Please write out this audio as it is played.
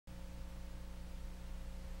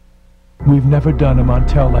We've never done a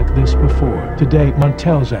Montel like this before. Today,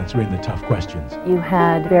 Montel's answering the tough questions. You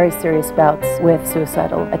had very serious bouts with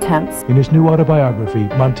suicidal attempts. In his new autobiography,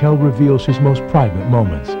 Montel reveals his most private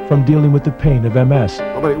moments, from dealing with the pain of MS.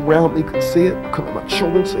 Nobody around me could see it. I couldn't let my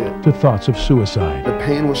children see it. To thoughts of suicide. The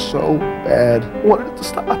pain was so bad. I wanted it to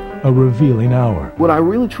stop. A revealing hour. What I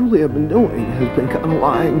really truly have been doing has been kind of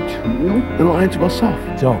lying to you and lying to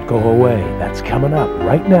myself. Don't go away. That's coming up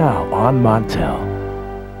right now on Montel.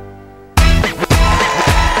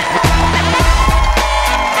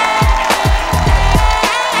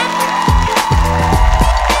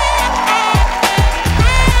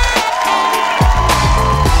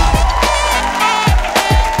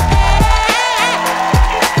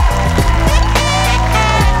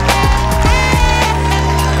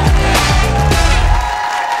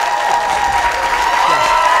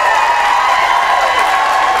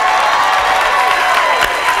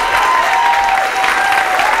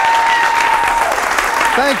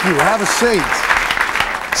 Thank you. Have a seat.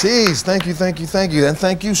 Jeez, thank you, thank you, thank you. And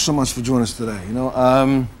thank you so much for joining us today. You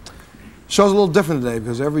know, show's a little different today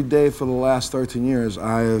because every day for the last 13 years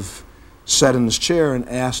I have sat in this chair and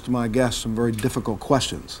asked my guests some very difficult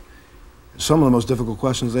questions. Some of the most difficult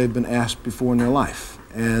questions they've been asked before in their life.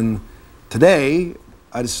 And today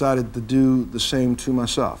I decided to do the same to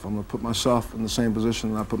myself. I'm going to put myself in the same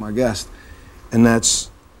position that I put my guest, and that's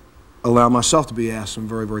allow myself to be asked some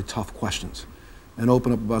very, very tough questions and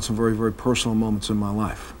open up about some very, very personal moments in my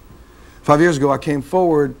life. 5 years ago, I came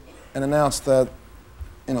forward and announced that,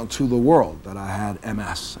 you know, to the world that I had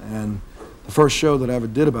MS. And the first show that I ever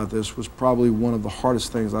did about this was probably one of the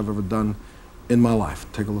hardest things I've ever done in my life.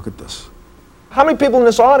 Take a look at this. How many people in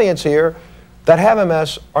this audience here that have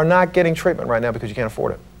MS are not getting treatment right now because you can't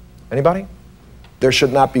afford it? Anybody? There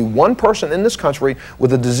should not be one person in this country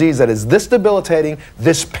with a disease that is this debilitating,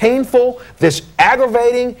 this painful, this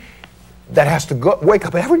aggravating, that has to wake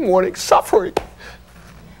up every morning suffering.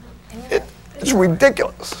 It's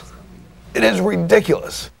ridiculous. It is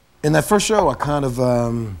ridiculous. In that first show, I kind of,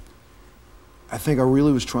 I think I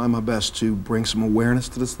really was trying my best to bring some awareness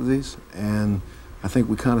to this disease, and I think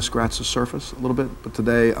we kind of scratched the surface a little bit, but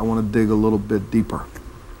today I want to dig a little bit deeper.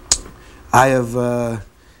 I have, the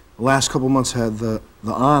last couple months, had the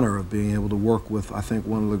honor of being able to work with, I think,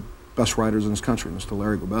 one of the best writers in this country, Mr.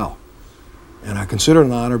 Larry Grabell. And I consider it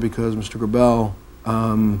an honor because Mr. Grabell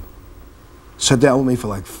sat down with me for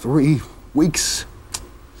like 3 weeks.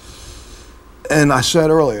 And I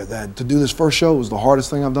said earlier that to do this first show was the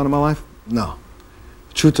hardest thing I've done in my life. No.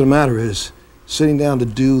 The truth of the matter is, sitting down to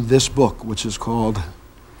do this book, which is called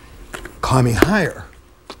Climbing Higher,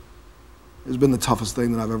 has been the toughest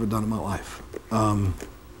thing that I've ever done in my life. I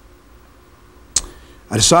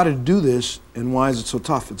decided to do this, and why is it so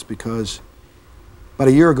tough? It's because about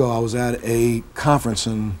a year ago, I was at a conference,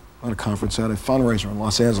 at a fundraiser in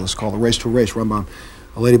Los Angeles called the Race to a Race, run by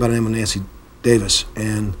a lady by the name of Nancy Davis.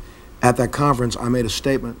 And at that conference, I made a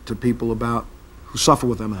statement to people who suffer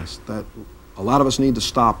with MS, that a lot of us need to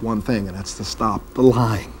stop one thing, and that's to stop the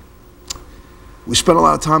lying. We spend a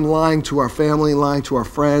lot of time lying to our family, lying to our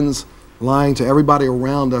friends, lying to everybody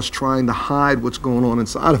around us, trying to hide what's going on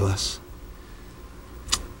inside of us,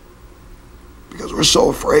 because we're so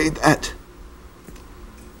afraid that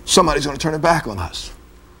somebody's going to turn it back on us.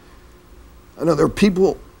 I know there are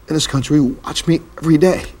people in this country who watch me every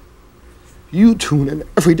day. You tune in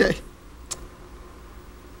every day.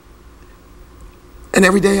 And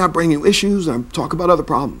every day I bring you issues and I talk about other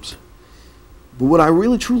problems. But what I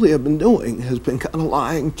really truly have been doing has been kind of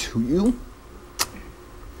lying to you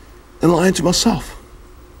and lying to myself.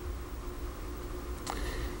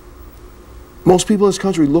 Most people in this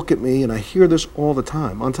country look at me, and I hear this all the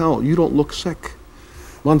time. Montel, you don't look sick.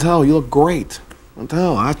 Montel, you look great.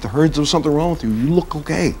 Montel, I heard there was something wrong with you. You look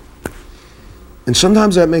okay. And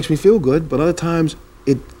sometimes that makes me feel good, but other times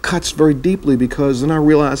it cuts very deeply, because then I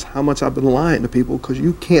realize how much I've been lying to people, because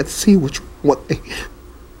you can't see what they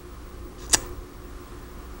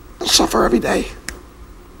suffer every day.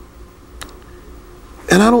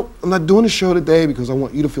 And I'm not doing this show today because I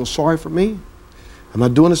want you to feel sorry for me. I'm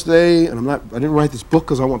not doing this today, and I didn't write this book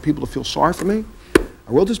because I want people to feel sorry for me.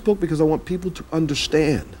 I wrote this book because I want people to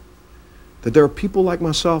understand that there are people like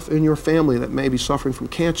myself in your family that may be suffering from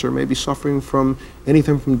cancer, may be suffering from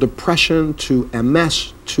anything from depression to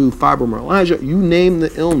MS to fibromyalgia. You name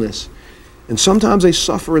the illness. And sometimes they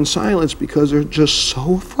suffer in silence because they're just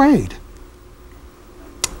so afraid.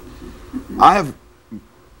 I have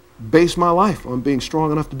based my life on being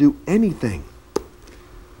strong enough to do anything.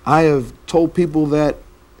 I have told people that,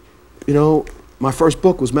 you know, my first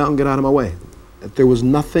book was Mountain, Get Out of My Way. That there was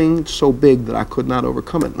nothing so big that I could not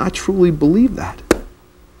overcome it. And I truly believe that.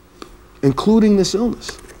 including this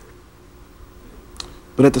illness.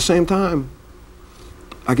 But at the same time,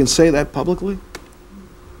 I can say that publicly.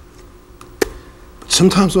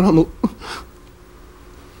 Sometimes when I'm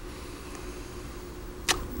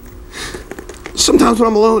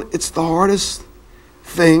alone, it's the hardest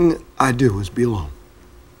thing I do is be alone.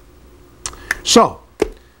 So,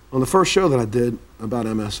 on the first show that I did about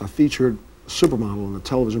MS, I featured a supermodel and a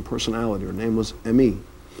television personality. Her name was Emmy.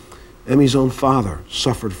 Emmy's own father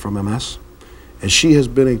suffered from MS, and she has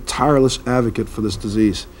been a tireless advocate for this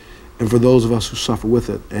disease and for those of us who suffer with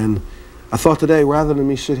it. And I thought today, rather than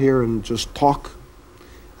me sit here and just talk,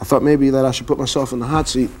 I thought maybe that I should put myself in the hot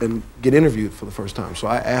seat and get interviewed for the first time. So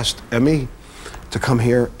I asked Emmy to come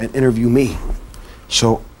here and interview me.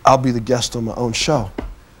 So I'll be the guest on my own show.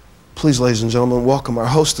 Please, ladies and gentlemen, welcome our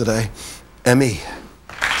host today, Emmy.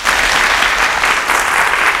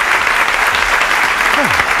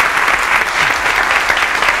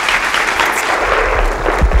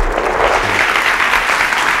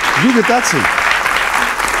 You get that seat.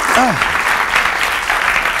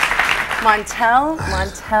 Montel.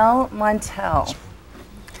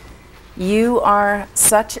 You are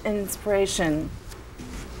such an inspiration.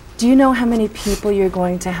 Do you know how many people you're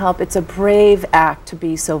going to help? It's a brave act to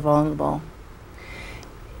be so vulnerable.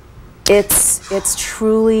 It's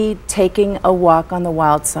truly taking a walk on the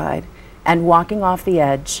wild side and walking off the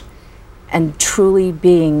edge and truly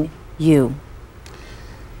being you.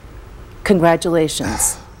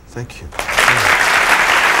 Congratulations. Thank you.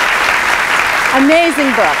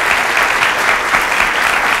 Amazing book.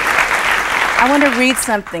 I want to read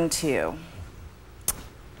something to you.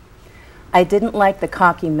 I didn't like the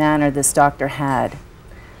cocky manner this doctor had.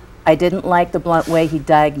 I didn't like the blunt way he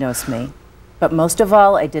diagnosed me. But most of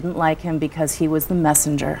all, I didn't like him because he was the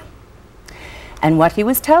messenger. And what he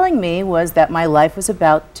was telling me was that my life was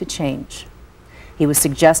about to change. He was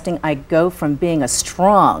suggesting I go from being a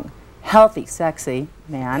strong, healthy, sexy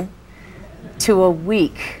man to a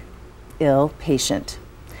weak, ill patient.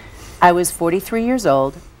 I was 43 years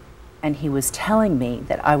old, and he was telling me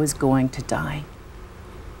that I was going to die.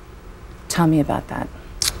 Tell me about that.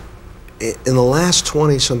 In the last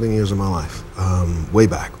 20-something years of my life, way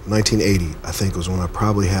back, 1980, I think was when I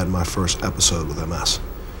probably had my first episode with MS.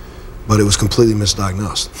 But it was completely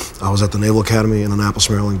misdiagnosed. I was at the Naval Academy in Annapolis,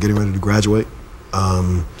 Maryland, getting ready to graduate.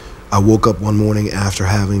 I woke up one morning after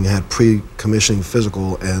having had pre-commissioning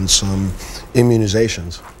physical and some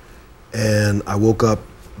immunizations. And I woke up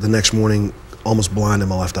the next morning almost blind in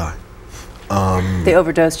my left eye. They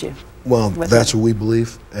overdosed you. Well, that's what we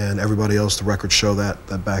believe, and everybody else, the records show that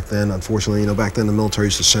back then, unfortunately, back then the military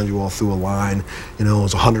used to send you all through a line. It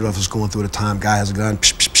was 100 of us going through at a time. Guy has a gun,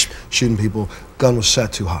 psh, psh, psh, shooting people. Gun was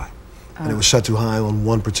set too high. And it was set too high on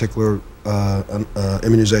one particular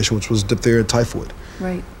immunization, which was diphtheria and typhoid.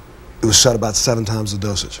 Right. It was set about 7 times the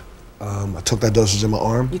dosage. I took that dosage in my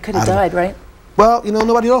arm. You could have died, right? Well,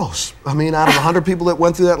 nobody knows. I mean, out of 100 people that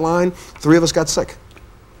went through that line, 3 of us got sick.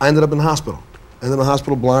 I ended up in the hospital. And then the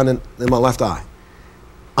hospital blind in my left eye.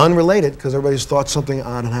 Unrelated, because everybody's thought something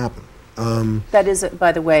odd had happened. That is,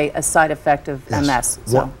 by the way, a side effect of MS.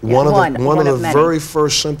 So, one of the very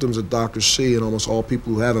first symptoms that doctors see in almost all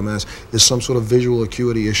people who have MS is some sort of visual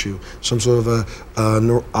acuity issue, some sort of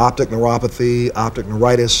optic neuropathy, optic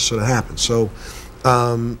neuritis sort of happens. So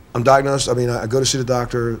I'm diagnosed. I mean, I go to see the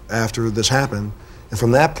doctor after this happened, and from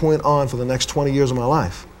that point on, for the next 20 years of my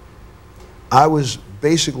life, I was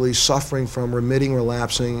basically suffering from remitting,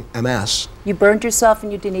 relapsing MS. You burned yourself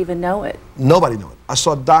and you didn't even know it. Nobody knew it. I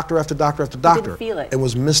saw doctor after doctor after doctor. You didn't feel it. And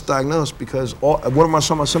was misdiagnosed because some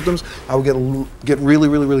of my symptoms, I would get really,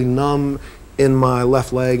 really, really numb in my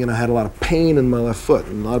left leg, and I had a lot of pain in my left foot.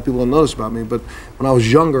 And a lot of people don't know this about me, but when I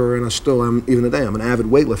was younger, and I still am even today, I'm an avid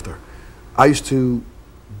weightlifter. I used to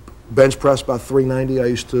bench press about 390. I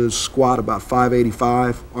used to squat about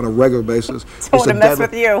 585 on a regular basis. I want to mess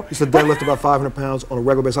with you. Used to deadlift about 500 pounds on a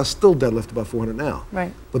regular basis. I still deadlift about 400 now.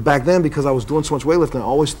 Right. But back then, because I was doing so much weightlifting, I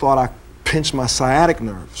always thought I pinched my sciatic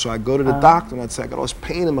nerve. So I'd go to the doctor and I'd say, I got all this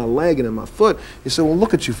pain in my leg and in my foot. He said, well,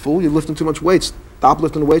 look at you, fool. You're lifting too much weight. Stop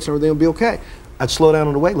lifting the weights and everything will be okay. I'd slow down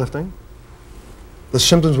on the weightlifting. The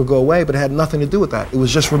symptoms would go away, but it had nothing to do with that. It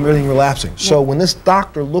was just remitting, relapsing. Yeah. So when this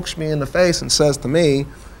doctor looks me in the face and says to me,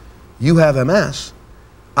 you have MS,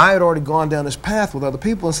 I had already gone down this path with other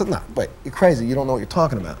people and said, no, wait, you're crazy, you don't know what you're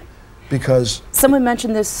talking about. Because someone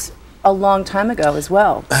mentioned this a long time ago as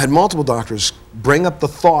well. I had multiple doctors bring up the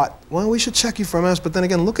thought, well, we should check you for MS, but then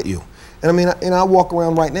again, look at you. And I mean, I walk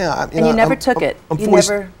around right now. And you never took it? You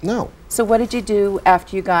never? No. So what did you do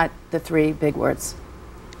after you got the 3 big words?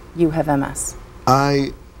 You have MS.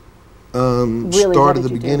 I started the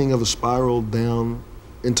beginning of a spiral down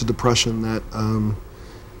into depression that,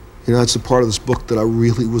 you know, it's a part of this book that I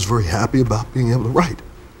really was very happy about being able to write.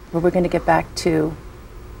 Well, we're going to get back to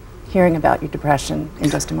hearing about your depression in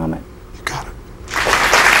just a moment. You got it.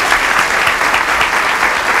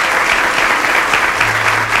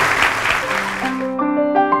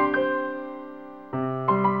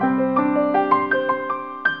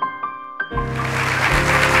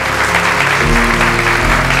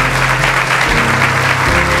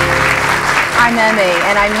 I'm Emmy,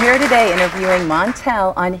 and I'm here today interviewing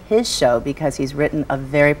Montel on his show because he's written a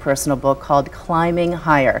very personal book called Climbing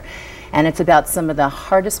Higher, and it's about some of the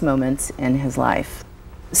hardest moments in his life.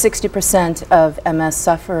 60% of MS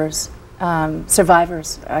sufferers,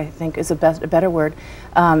 survivors, I think is a better word,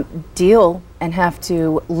 deal and have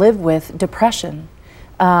to live with depression.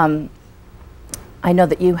 I know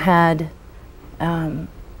that you had a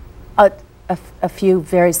few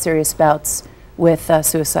very serious bouts with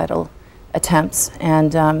suicidal attempts,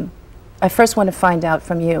 and I first want to find out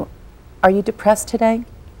from you, are you depressed today?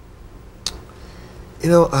 You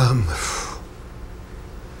know,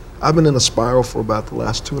 I've been in a spiral for about the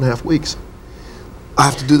last 2.5 weeks. I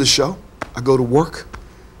have to do the show, I go to work,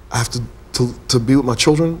 I have to be with my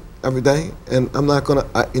children every day, and I'm not gonna,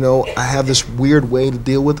 you know, I have this weird way to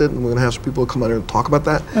deal with it, and we're gonna have some people come out here and talk about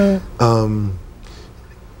that.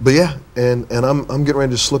 But yeah, and I'm getting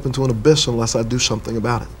ready to slip into an abyss unless I do something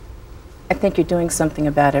about it. I think you're doing something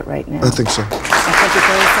about it right now. I think so. I think you're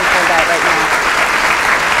doing something about it right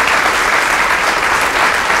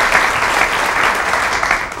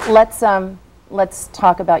now. Let's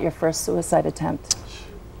talk about your first suicide attempt.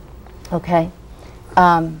 Okay?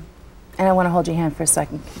 And I want to hold your hand for a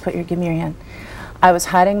second. Give me your hand. I was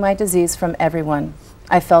hiding my disease from everyone.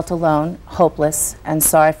 I felt alone, hopeless, and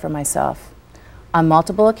sorry for myself. On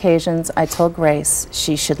multiple occasions, I told Grace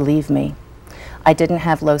she should leave me. I didn't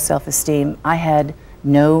have low self-esteem. I had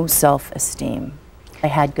no self-esteem. I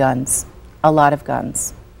had guns, a lot of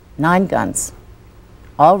guns, 9 guns,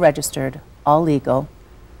 all registered, all legal,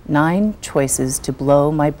 9 choices to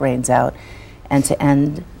blow my brains out and to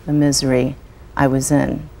end the misery I was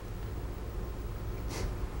in.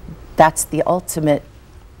 That's the ultimate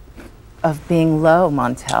of being low,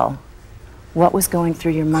 Montel. What was going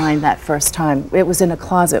through your mind that first time? It was in a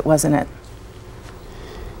closet, wasn't it?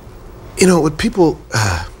 You know, with people,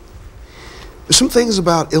 there's some things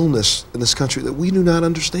about illness in this country that we do not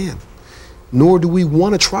understand, nor do we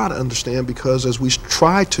want to try to understand, because as we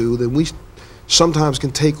try to, then we sometimes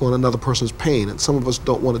can take on another person's pain, and some of us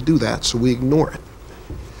don't want to do that, so we ignore it.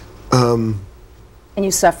 And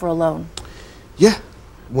you suffer alone? Yeah.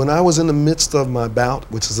 When I was in the midst of my bout,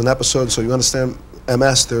 which is an episode, so you understand,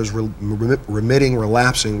 MS, there's remitting,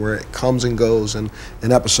 relapsing, where it comes and goes in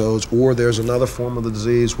episodes, or there's another form of the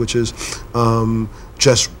disease, which is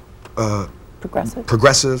just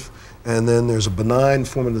progressive, and then there's a benign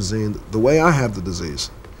form of the disease. The way I have the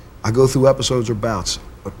disease, I go through episodes or bouts.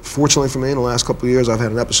 But fortunately for me, in the last couple of years, I've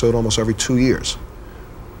had an episode almost every 2 years.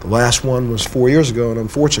 The last one was 4 years ago, and I'm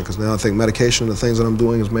fortunate, because now I think medication and the things that I'm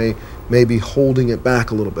doing is may be holding it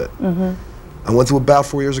back a little bit. I went through a bout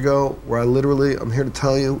 4 years ago where I literally, I'm here to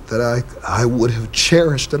tell you that I would have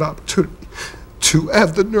cherished an opportunity to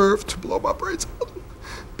have the nerve to blow my brains out.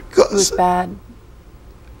 Because it was bad.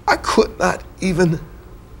 I could not even,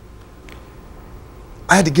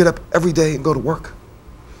 I had to get up every day and go to work.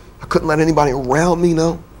 I couldn't let anybody around me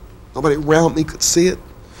know. Nobody around me could see it.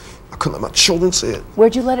 I couldn't let my children see it.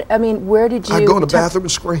 Where'd you let it, I mean, where did you? I'd go in the bathroom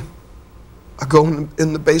and scream. I go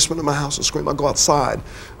in the basement of my house and scream. I go outside.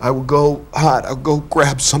 I would go hide. I would go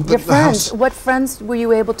grab something in the house. What friends were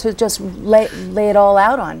you able to just lay it all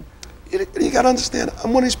out on? You got to understand,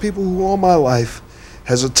 I'm one of these people who all my life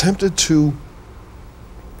has attempted to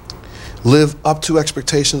live up to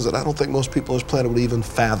expectations that I don't think most people on this planet would even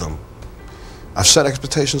fathom. I've set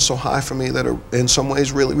expectations so high for me that are in some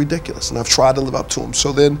ways really ridiculous, and I've tried to live up to them.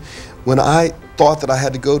 So then when I thought that I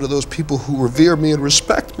had to go to those people who revere me and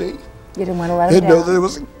respect me, you didn't want to let them know that there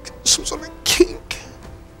was some sort of kink.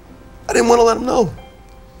 I didn't want to let them know.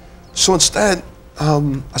 So instead,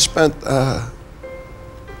 I spent, I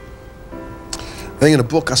think in the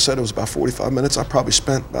book I said it was about 45 minutes. I probably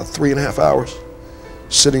spent about 3.5 hours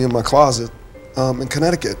sitting in my closet in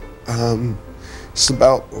Connecticut. It's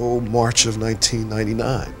about March of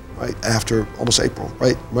 1999, right after, almost April,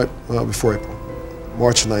 right before April,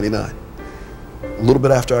 March of '99. A little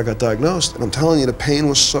bit after I got diagnosed, and I'm telling you, the pain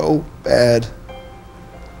was so bad,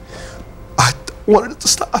 I wanted it to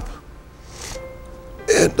stop.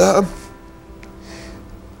 And the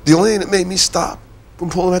only thing that made me stop from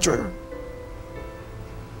pulling that trigger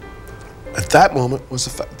at that moment was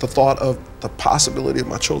the thought of the possibility of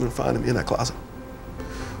my children finding me in that closet.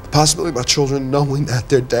 possibility of my children knowing that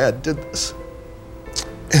their dad did this.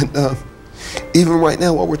 And even right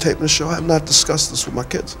now, while we're taping the show, I have not discussed this with my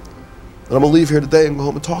kids. And I'm gonna leave here today and go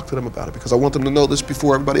home and talk to them about it, because I want them to know this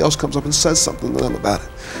before everybody else comes up and says something to them about it.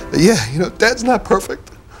 But yeah, you know, Dad's not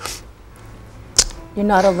perfect. You're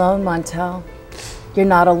not alone, Montel. You're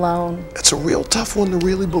not alone. It's a real tough one to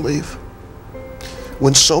really believe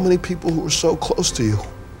when so many people who are so close to you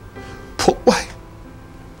pull away.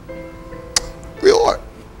 Real hard.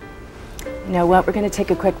 You know what? We're going to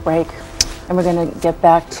take a quick break, and we're going to get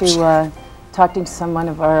back to talking to someone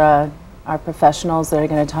of our professionals that are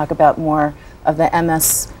going to talk about more of the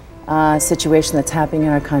MS situation that's happening in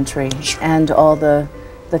our country and all the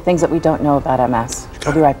things that we don't know about MS.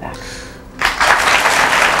 We'll be right back.